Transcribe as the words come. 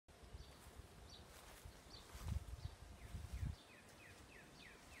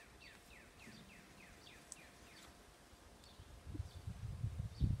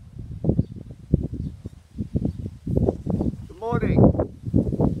morning.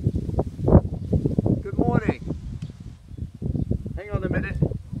 Good morning. Hang on a minute.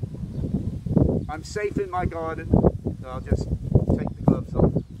 I'm safe in my garden, so I'll just take the gloves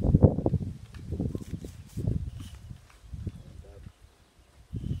off.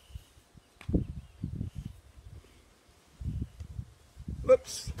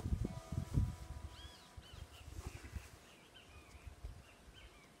 Whoops.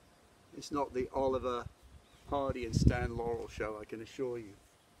 It's not the Oliver Hardy and Stan Laurel show, I can assure you.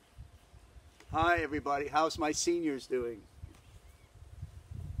 Hi everybody, how's my seniors doing?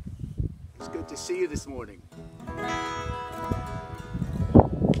 It's good to see you this morning.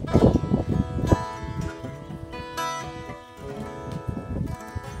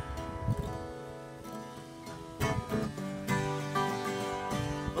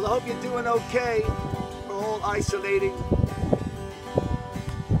 Well, I hope you're doing okay. We're all isolating.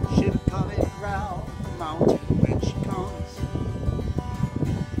 She'll be coming round the mountain when she comes.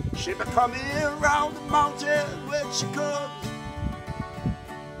 She'll be coming round the mountain when she comes.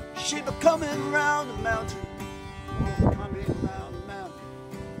 She'll be coming round the mountain. Oh, coming round the mountain.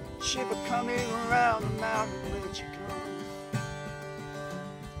 She'll be coming round the mountain when she comes.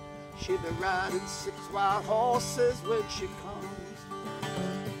 She'll be riding 6 wild horses when she comes.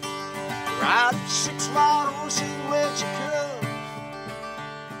 Riding 6 wild horses when she comes.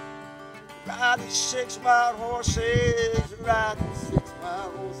 Riding 6 wild horses. Riding 6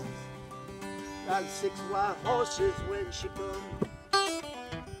 wild horses. Riding 6 wild horses when she comes.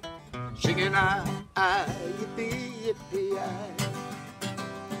 Singing I, yippee, yippee,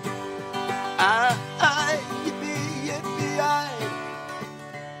 I, yippee, yippee, I.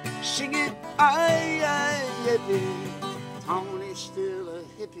 Singing I, yippee. Tony's still a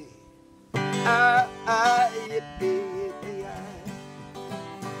hippie. I, yippee, yippee, I.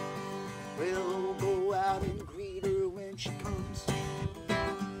 We'll go out and greet her when she comes.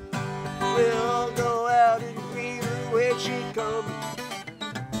 We'll go out and greet her when she comes.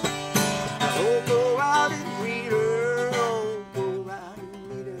 Oh, go out and greet her. Oh, go out and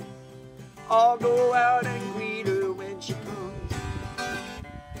greet her. I'll go out and greet her when she comes.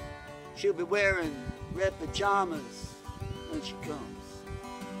 She'll be wearing red pajamas when she comes.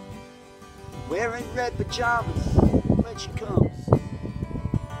 Wearing red pajamas when she comes.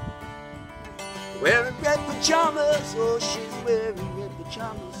 Wearing red pajamas, oh, she's wearing red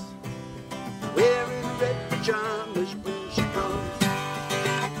pajamas. Wearing red pajamas when she comes.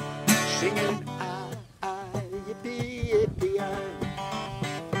 Singing I, yippee, yippee, I,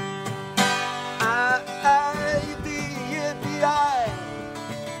 yippee, yippee, I.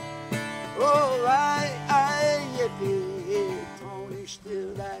 Oh, I, yippee, Tony's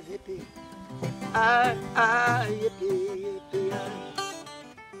still that hippie. I, yippee, yippee, I.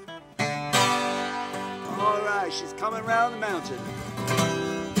 All right, she's coming round the mountain.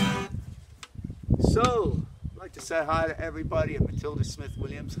 So, I'd like to say hi to everybody at Matilda Smith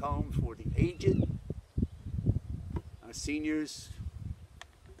Williams Home for the Aged, our seniors,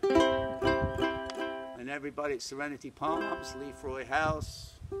 and everybody at Serenity Palms, Lefroy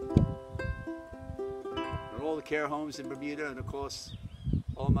House, and all the care homes in Bermuda, and of course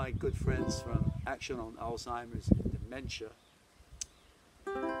all my good friends from Action on Alzheimer's and Dementia,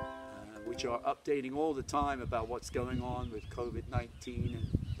 which are updating all the time about what's going on with COVID-19 and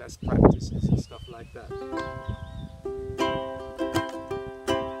best practices and stuff like that.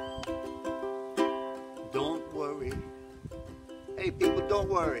 Don't worry. Hey people, don't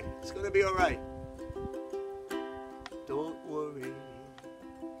worry. It's going to be all right. Don't worry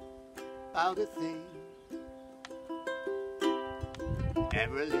about a thing.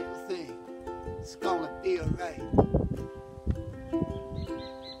 Every little thing is going to be all right.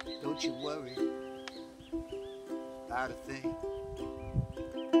 Don't you worry about a thing.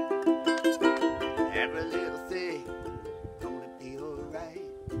 Every little thing gonna be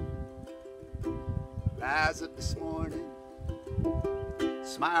alright. Rise up this morning,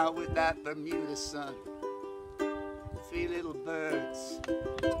 smile with that Bermuda sun. 3 little birds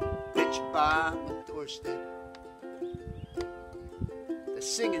pitch by on the doorstep. They're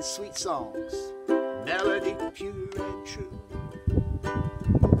singing sweet songs, melody pure and true.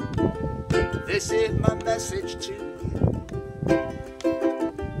 This is my message to you.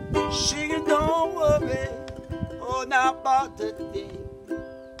 Singing, don't worry, oh, not about the thing.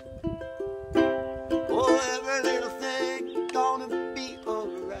 Oh, every little thing gonna be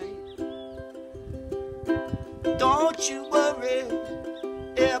alright. Don't you worry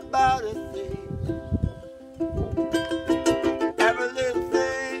about a thing. Every little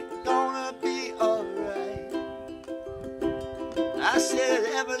thing gonna be alright. I said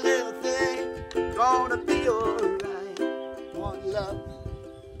every little thing gonna be alright.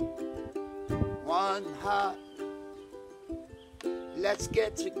 one heart. Let's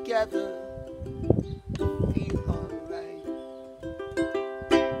get together, feel alright.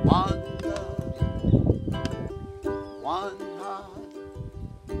 One love, one heart.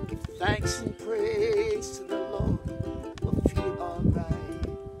 Give thanks and praise to the Lord. We'll feel alright.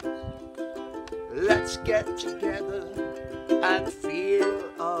 Let's get together and feel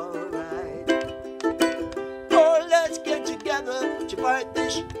alright. Oh, let's get together to fight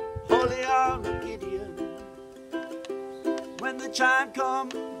this holy arm of Gideon. When the time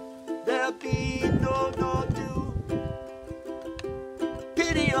comes, there'll be no doom.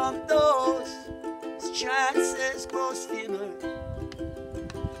 Pity on those whose chances grow thinner.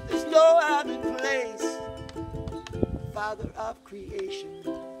 There's no hiding place, Father of creation.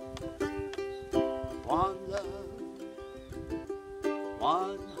 One love,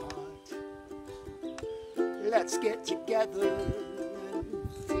 one heart. Let's get together and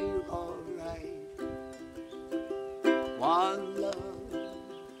feel alright. One love,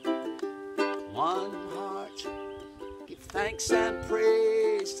 one heart. Give thanks and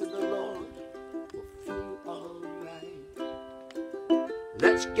praise to the Lord. We'll feel alright.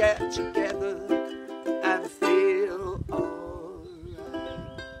 Let's get together and feel alright.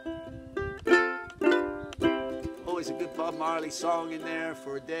 Always a good Bob Marley song in there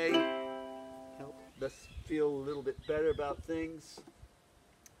for a day. Help us feel a little bit better about things.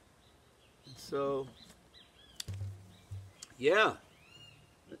 And so, yeah,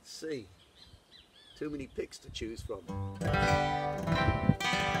 let's see. Too many picks to choose from.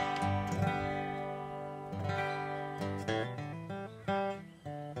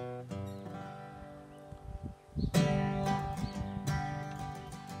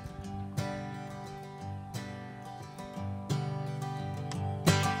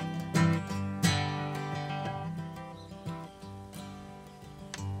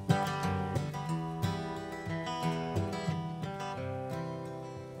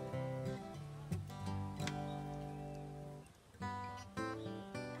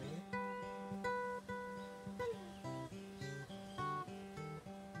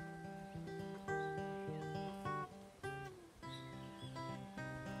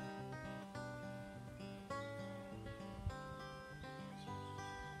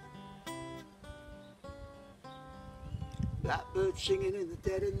 Blackbird singing in the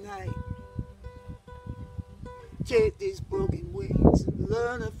dead of night. Take these broken wings and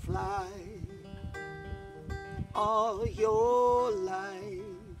learn to fly. All your life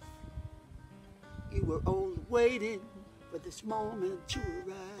you were only waiting for this moment to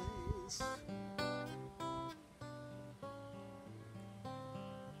arise.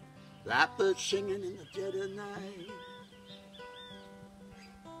 Blackbird singing in the dead of night.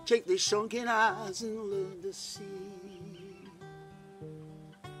 Take these sunken eyes and learn to see.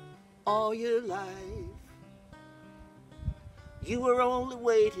 All your life you were only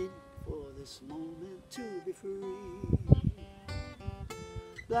waiting for this moment to be free.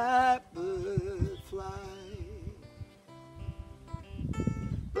 Blackbird fly,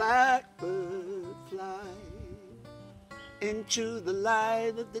 blackbird fly into the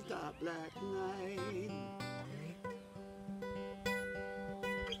light of the dark black night.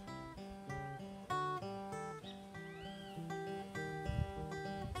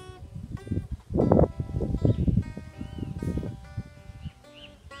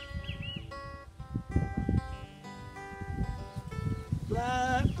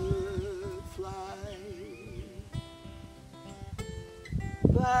 Blackbird fly,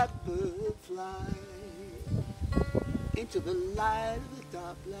 blackbird fly into the light of the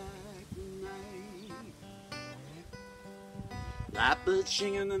dark black night. Blackbird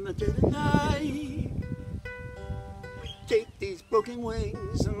singing in the dead of night. Take these broken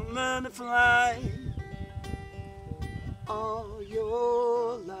wings and learn to fly. All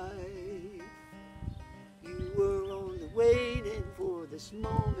your life you were only waiting for this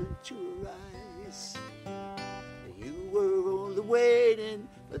moment to arise. You were only waiting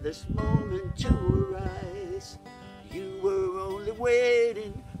for this moment to arise. You were only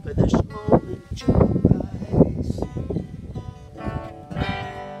waiting for this moment to arise.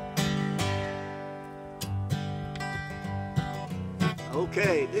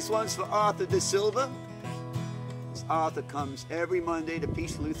 Okay, this one's for Arthur De Silva. This Arthur comes every Monday to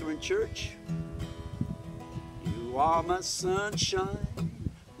Peace Lutheran Church. You are my sunshine,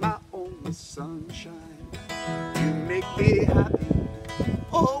 my only sunshine. You make me happy,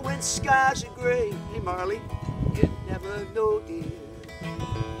 oh, when skies are gray. Hey Marley, you never know, dear,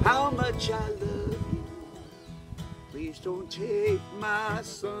 how much I love you. Please don't take my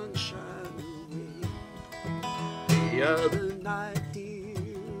sunshine away. The other night, dear,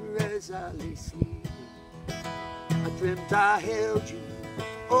 as I lay asleep, dreamt I held you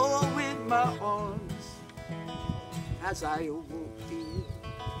all in my arms. As I awoke, dear,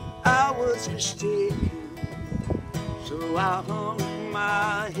 I was mistaken. So I hung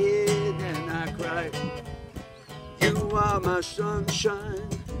my head and I cried. You are my sunshine,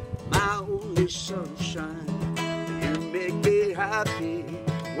 my only sunshine. You make me happy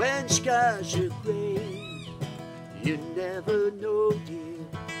when skies are gray. You never know, dear,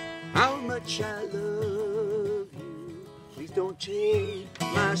 how much I love you. Please don't take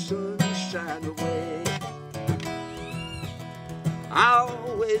my sunshine away. I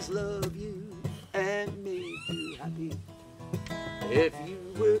always love you and make you happy. If you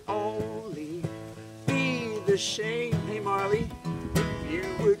would only be the same, hey Marley, if you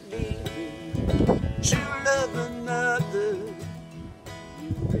would leave me to love another,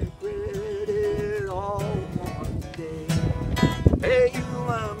 you regret it all one day. Hey, you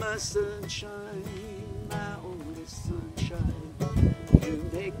are my sunshine, my only sunshine. You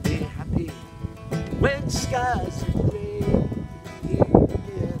make me happy when skies are gray. You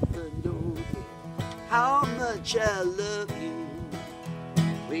never know how much I love you.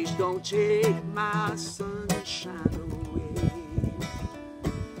 Please don't take my sunshine away.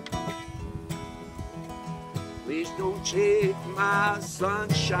 Please don't take my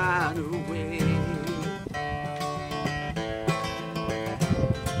sunshine away.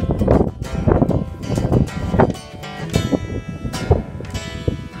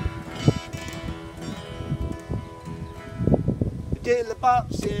 The daily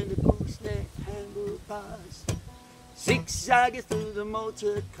bops and the gooseneck handlebars, zigzagging through the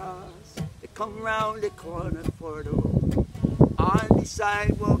motor cars. They come round the corner for the road. On the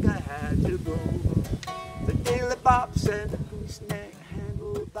sidewalk I had to go. The daily bops and the gooseneck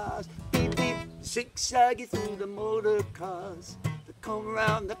handlebars, beep beep, zigzagging through the motor cars. They come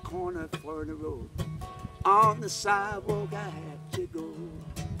round the corner for the road. On the sidewalk I had to go.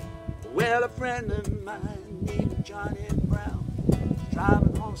 Well, a friend of mine named Johnny Brown,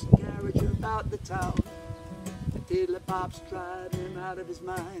 driving horse and carriage about the town. Diddly Bop's driving him out of his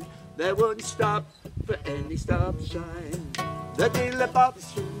mind. They wouldn't stop for any stop sign. The Diddly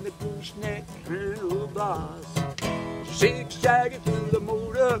Bops in the gooseneck handlebars, zigzagging through the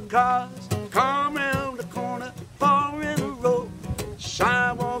motor cars. Come round the corner, far in the road,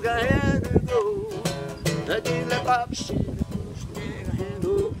 sidewalk I had to go. The Diddly Bops in the gooseneck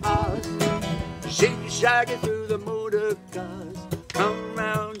handlebars, zigzagging through the motor cars. Come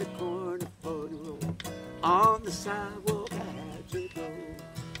round the corner for the road. On the sidewalk I had to go.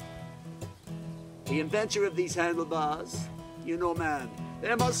 The inventor of these handlebars, you know, man,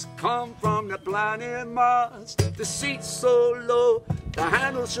 they must come from the planet Mars. The seat's so low, the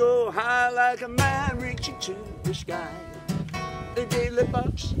handle so high, like a man reaching to the sky. The daily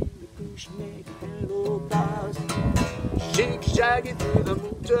box in the gooseneck handlebars, zigzagging through the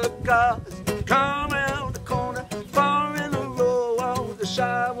motor cars. Come round the corner, far in the row. On the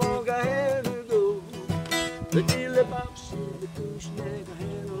sidewalk I had to go. The daily box in the gooseneck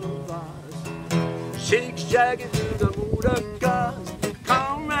handlebars, zigzagging through the motor cars.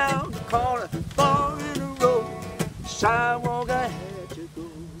 Come round the corner, far in the road, sidewalk I had to go.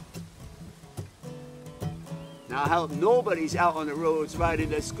 Now I hope nobody's out on the roads riding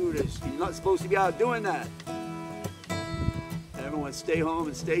their scooters. You're not supposed to be out doing that. Everyone stay home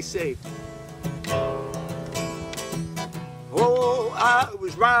and stay safe. Oh, I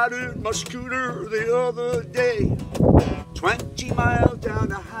was riding my scooter the other day, 20 miles down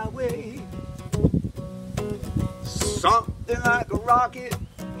the highway. Something like a rocket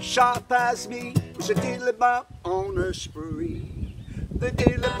shot past me. It was a diddly bop on a spree. The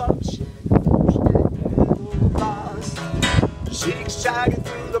diddly bops in the handlebars, zigzagging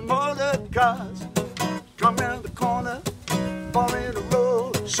through the motor cars. Come round the corner, far in the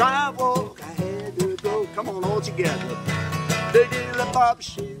road, sidewalk I had to go. Come on, all together. The diddly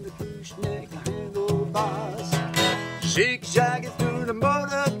bops in the gooseneck handlebars, zigzagging through the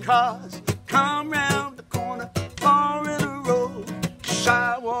motor cars. Come round the corner, far in the road,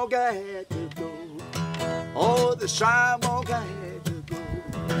 sidewalk I had to go. Oh, the sidewalk I had to go.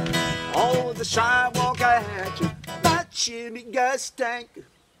 Oh, the sidewalk I had to. My chimney gas tank.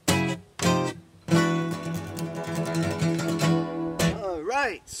 All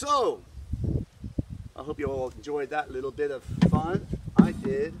right, so I hope you all enjoyed that little bit of fun. I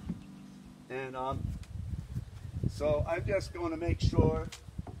did. And so I'm just going to make sure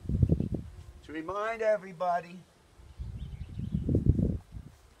to remind everybody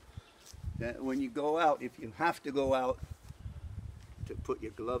that when you go out, if you have to go out, to put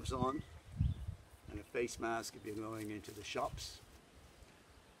your gloves on and a face mask if you're going into the shops.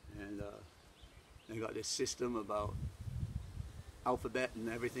 And They got this system about alphabet and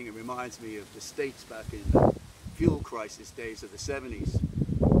everything. It reminds me of the States back in the fuel crisis days of the 70s.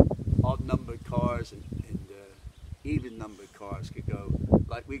 Odd numbered cars and even numbered cars could go,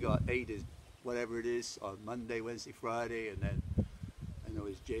 like we got A to whatever it is on Monday, Wednesday, Friday, and then I know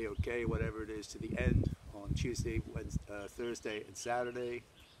it's JOK, whatever it is, to the end on Tuesday, Wednesday, Thursday and Saturday.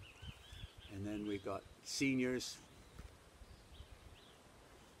 And then we got seniors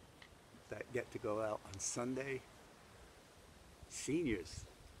that get to go out on Sunday. Seniors.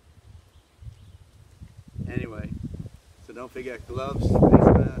 Anyway, so don't forget gloves, face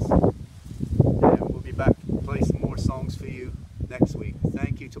mask, and we'll be back to play some more songs for you next week.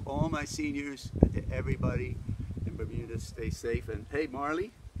 Thank you to all my seniors and to everybody in Bermuda. Stay safe. And hey,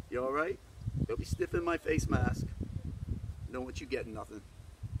 Marley, you all right? Don't be stiff in my face mask. Don't want you getting nothing.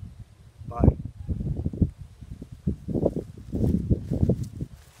 Bye.